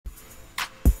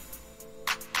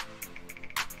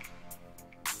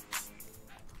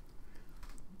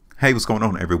Hey, what's going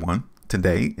on, everyone?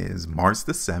 Today is March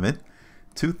the 7th,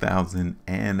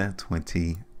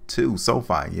 2022.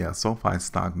 SOFI, yeah, SOFI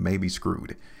stock may be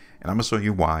screwed. And I'm going to show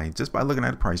you why just by looking at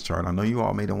the price chart. I know you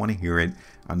all may don't want to hear it.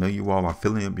 I know you all are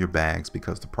filling up your bags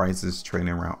because the price is trading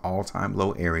around all-time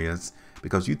low areas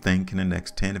because you think in the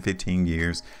next 10 to 15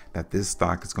 years that this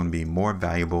stock is going to be more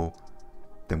valuable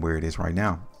than where it is right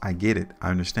now. I get it. I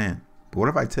understand. But what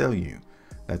if I tell you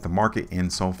that the market in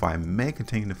SOFI may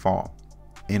continue to fall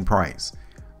in price,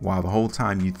 while the whole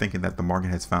time you thinking that the market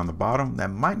has found the bottom?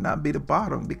 That might not be the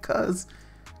bottom because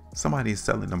somebody is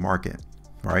selling the market,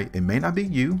 right? It may not be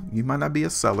you. You might not be a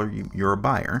seller. You're a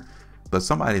buyer, but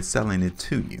somebody is selling it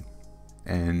to you,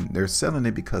 and they're selling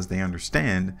it because they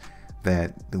understand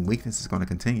that the weakness is going to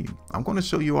continue. I'm going to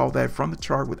show you all that from the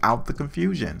chart without the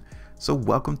confusion. So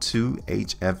welcome to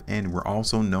HueFin. We're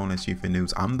also known as HueFin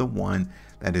News. I'm the one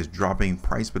that is dropping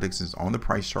price predictions on the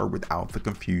price chart without the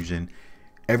confusion.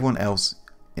 Everyone else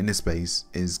in this space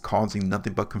is causing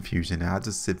nothing but confusion, and I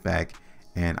just sit back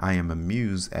and I am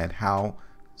amused at how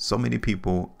so many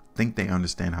people think they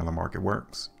understand how the market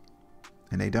works,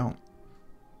 and they don't.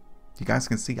 You guys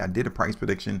can see I did a price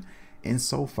prediction in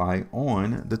SOFI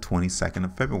on the 22nd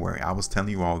of February. I was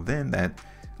telling you all then that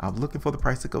I'm looking for the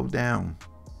price to go down.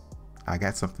 I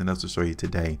got something else to show you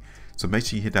today. So make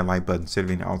sure you hit that like button,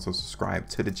 and also subscribe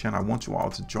to the channel. I want you all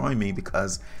to join me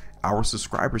because our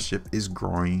subscribership is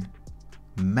growing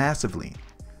massively.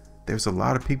 There's a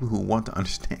lot of people who want to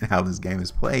understand how this game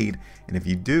is played. And if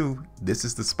you do, this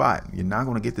is the spot. You're not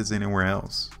going to get this anywhere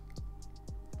else.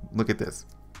 Look at this.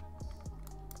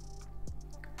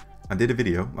 I did a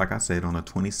video, like I said, on the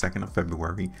 22nd of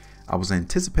February. I was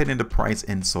anticipating the price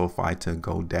in SOFI to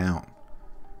go down.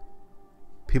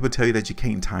 People tell you that you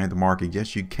can't time the market.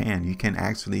 Yes, you can. You can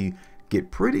actually get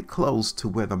pretty close to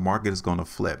where the market is going to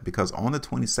flip, because on the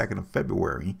 22nd of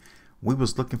February, we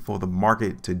was looking for the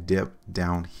market to dip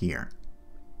down here,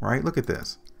 right? Look at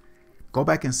this. Go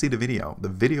back and see the video. The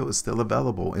video is still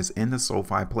available. It's in the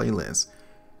SOFI playlist.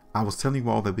 I was telling you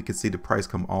all that we could see the price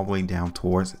come all the way down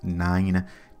towards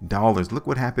 $9. Look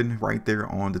what happened right there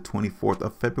on the 24th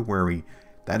of February.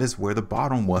 That is where the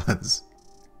bottom was.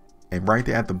 And right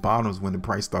there at the bottom is when the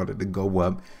price started to go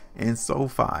up in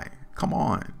SOFI. Come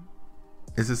on.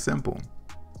 It's as simple.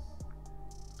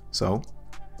 So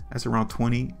that's around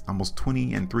 20, almost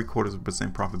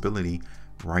 20.75% profitability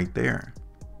right there.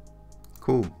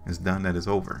 Cool. It's done. That is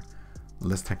over.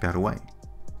 Let's take that away.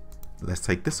 Let's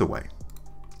take this away.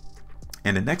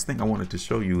 And the next thing I wanted to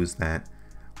show you is that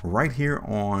right here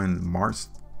on March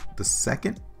the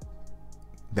 2nd,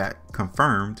 that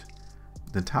confirmed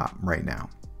the top right now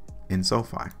in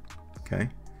SOFI. Okay.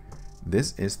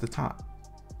 This is the top.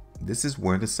 This is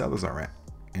where the sellers are at.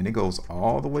 And it goes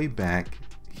all the way back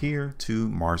here to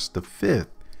March the 5th,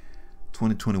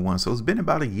 2021. So it's been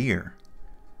about a year.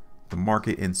 The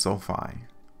market in SOFI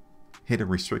hit a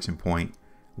restriction point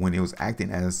when it was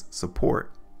acting as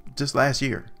support just last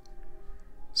year.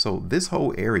 So this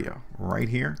whole area right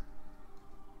here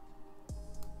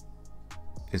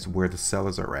is where the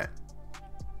sellers are at,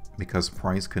 because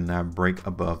price could not break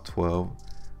above 12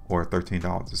 or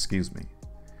 $13, excuse me.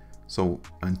 So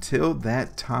until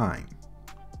that time,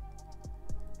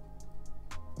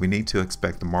 we need to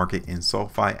expect the market in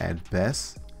SOFI at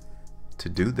best to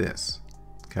do this.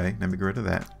 Okay, let me get rid of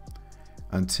that.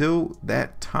 Until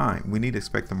that time, we need to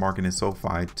expect the market in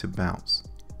SOFI to bounce,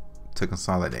 to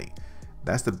consolidate.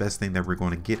 That's the best thing that we're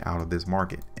going to get out of this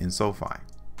market in SOFI.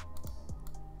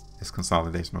 It's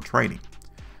consolidational trading.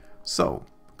 So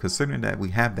considering that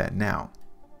we have that now,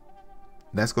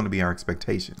 that's going to be our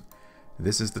expectation.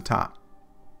 This is the top,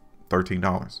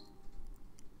 $13.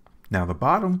 Now the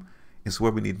bottom is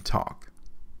where we need to talk.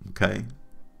 Okay,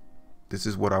 this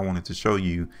is what I wanted to show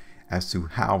you as to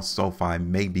how SOFI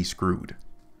may be screwed,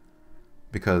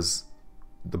 because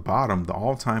the bottom, the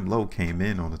all-time low, came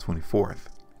in on the 24th.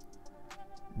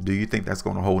 Do you think that's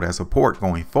going to hold as support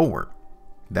going forward?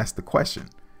 That's the question,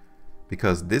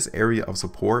 because this area of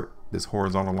support, this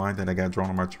horizontal line that I got drawn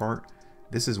on my chart,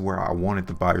 this is where I wanted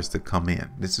the buyers to come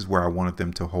in. This is where I wanted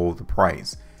them to hold the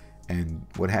price. And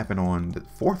what happened on the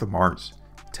 4th of March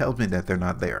tells me that they're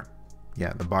not there.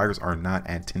 Yeah, the buyers are not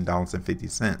at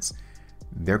 $10.50.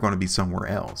 They're going to be somewhere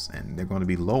else, and they're going to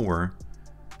be lower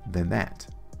than that.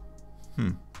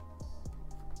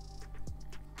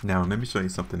 Now let me show you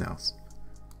something else.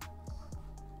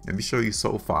 Let me show you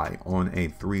SOFI on a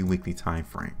 3-weekly time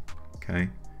frame. Okay,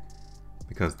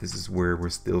 because this is where we're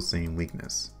still seeing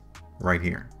weakness right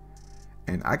here.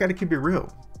 And I got to keep it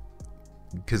real.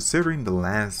 Considering the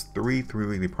last three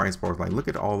weekly price bars, like look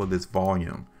at all of this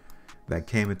volume that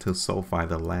came into SOFI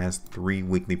the last 3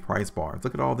 weekly price bars.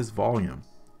 Look at all this volume.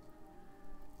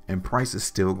 And price is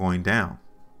still going down.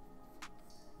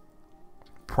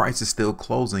 Price is still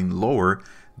closing lower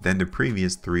than the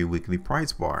previous 3 weekly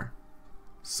price bar.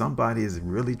 Somebody is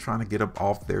really trying to get up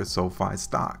off their SOFI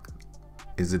stock.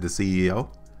 Is it the CEO?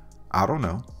 I don't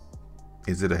know.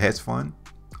 Is it a hedge fund?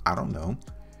 I don't know.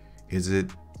 Is it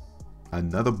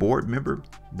another board member,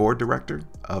 board director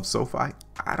of SOFI?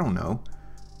 I don't know.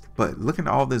 But looking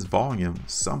at all this volume,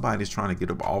 somebody's trying to get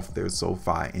up off their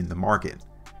SOFI in the market.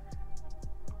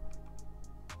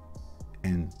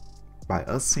 And by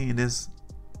us seeing this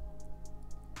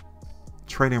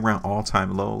trading around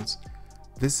all-time lows,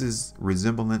 this is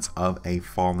resemblance of a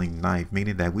falling knife,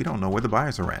 meaning that we don't know where the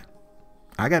buyers are at.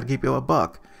 I got to keep it a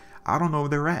buck. I don't know where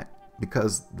they're at,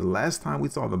 because the last time we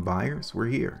saw the buyers were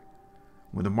here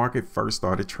when the market first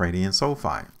started trading in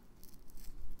SOFI.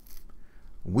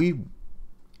 We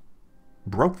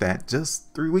broke that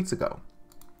just 3 weeks ago.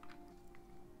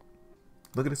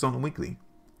 Look at this on the weekly.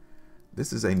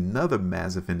 This is another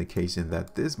massive indication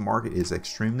that this market is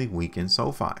extremely weak in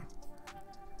SOFI.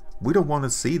 We don't want to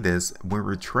see this when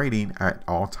we're trading at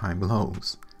all-time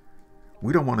lows.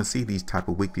 We don't want to see these type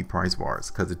of weekly price bars,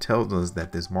 because it tells us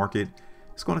that this market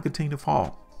is going to continue to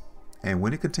fall. And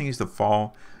when it continues to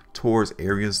fall towards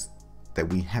areas that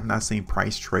we have not seen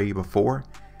price trade before,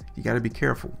 you got to be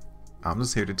careful. I'm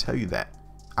just here to tell you that.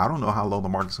 I don't know how low the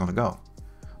market's going to go,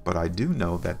 but I do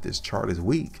know that this chart is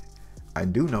weak. I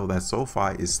do know that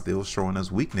SOFI is still showing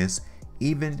us weakness,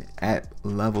 even at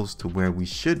levels to where we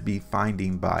should be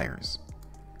finding buyers.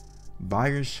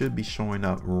 Buyers should be showing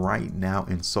up right now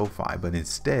in SOFI, but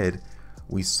instead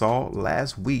we saw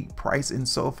last week price in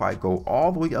SOFI go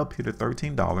all the way up here to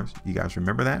 $13. You guys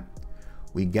remember that?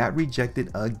 We got rejected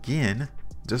again,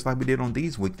 just like we did on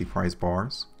these weekly price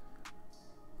bars,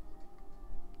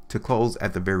 to close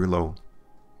at the very low.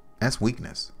 That's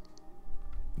weakness.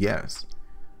 Yes,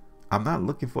 I'm not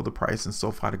looking for the price in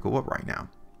SOFI to go up right now.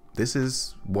 This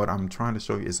is what I'm trying to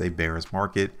show you is a bearish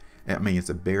market. I mean, it's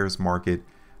a bearish market.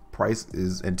 Price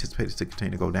is anticipated to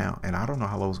continue to go down, and I don't know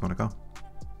how low it's going to go.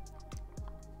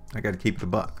 I got to keep it a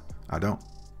buck. I don't.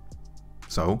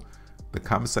 So the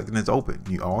comment section is open.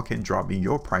 You all can drop me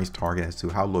your price target as to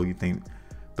how low you think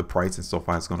the price in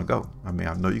SOFI is going to go. I mean,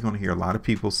 I know you're going to hear a lot of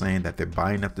people saying that they're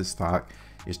buying up this stock.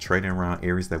 It's trading around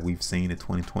areas that we've seen in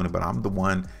 2020, but I'm the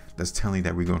one that's telling you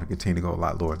that we're going to continue to go a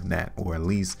lot lower than that, or at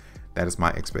least that is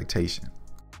my expectation.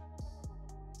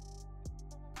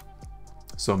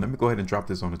 So let me go ahead and drop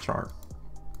this on the chart.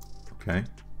 Okay.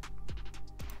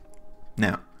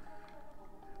 Now,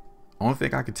 only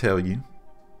thing I can tell you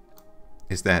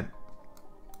is that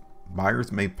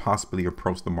buyers may possibly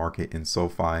approach the market in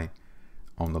SOFI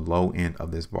on the low end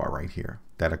of this bar right here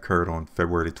that occurred on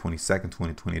February 22nd,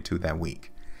 2022, that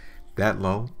week. That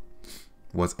low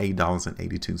was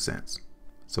 $8.82.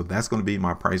 So that's going to be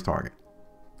my price target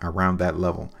around that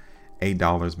level,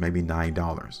 $8, maybe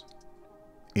 $9.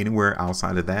 Anywhere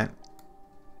outside of that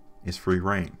is free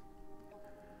reign.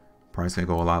 Price can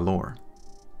go a lot lower.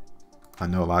 I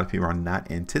know a lot of people are not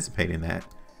anticipating that,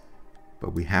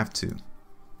 but we have to.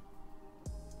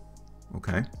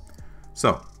 Okay,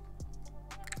 so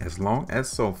as long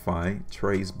as SOFI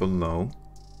trades below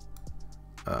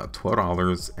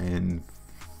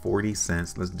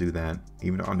 $12.40, let's do that.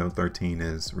 Even though I know 13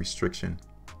 is restriction,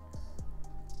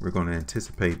 we're going to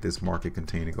anticipate this market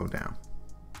continue to go down.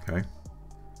 Okay,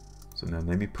 so now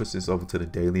let me push this over to the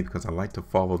daily, because I like to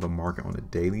follow the market on a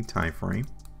daily time frame.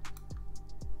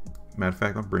 Matter of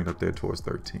fact, I'll bring it up there towards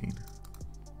 13,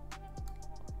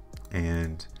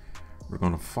 and we're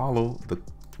going to follow the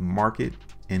market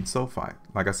in SOFI.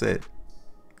 Like I said,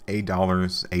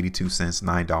 $8.82,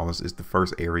 $9 is the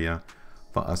first area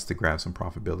for us to grab some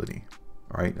profitability.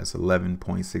 All right, that's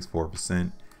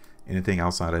 11.64%. Anything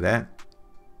outside of that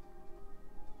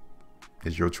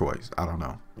is your choice. I don't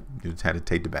know. You just had to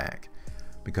take the bag,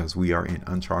 because we are in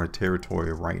uncharted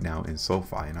territory right now in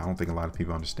SOFI, and I don't think a lot of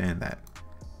people understand that.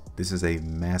 This is a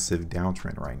massive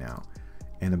downtrend right now,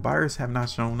 and the buyers have not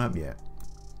shown up yet.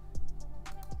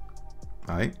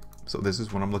 All right, so this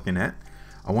is what I'm looking at.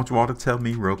 I want you all to tell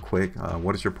me real quick,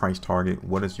 what is your price target?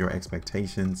 What is your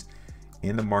expectations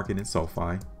in the market in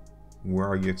SOFI? Where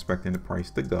are you expecting the price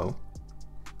to go?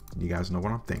 You guys know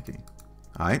what I'm thinking.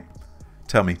 All right,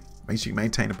 tell me. Make sure you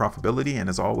maintain the profitability, and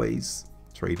as always,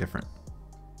 trade different.